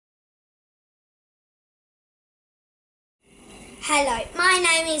Hello, my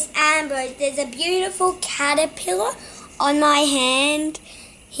name is Ambrose. There's a beautiful caterpillar on my hand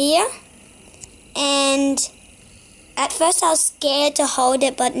here, and at first I was scared to hold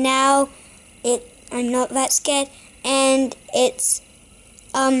it, but now I'm not that scared, and it's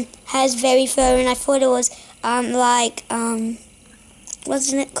has very fur, and I thought it was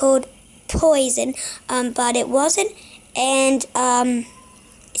wasn't it called poison, but it wasn't, and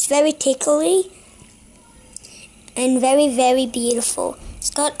it's very tickly and very, very beautiful. It's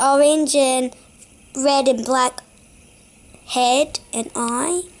got orange and red and black head and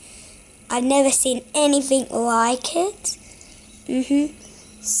eye. I've never seen anything like it.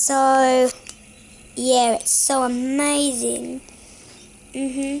 So yeah, it's so amazing.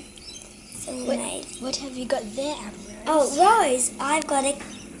 So amazing. What have you got there, Ambrose? Oh, Rose, I've got a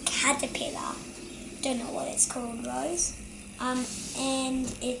caterpillar. Don't know what it's called, Rose. And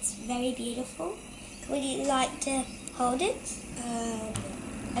it's very beautiful. Would you like to hold it?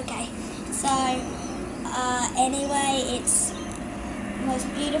 Okay. So, anyway, it's the most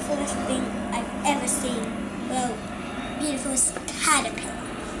beautifulest thing I've ever seen. Well, beautifulest caterpillar.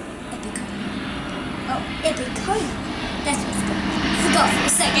 Epicoma. Oh, Epicoma. That's what's good. Forgot for a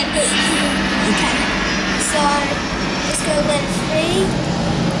second. Okay. So, just go let it free.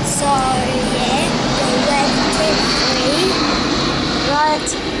 So, yeah, go let it free. Right,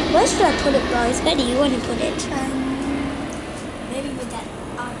 where should I put it, Rose? Where do you want to put it? Maybe with that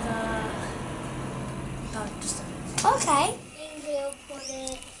other boat. Okay. And we'll put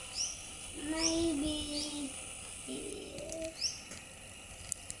it maybe here.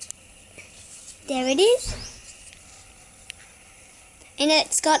 There it is. And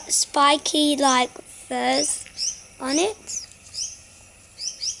it's got spiky like furs on it.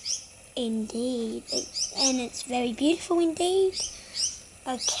 Indeed. And it's very beautiful indeed.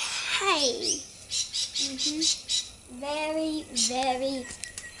 Okay. Very, very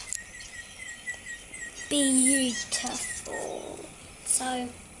beautiful. So,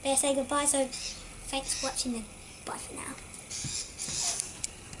 better say goodbye. So, thanks for watching. Bye for now.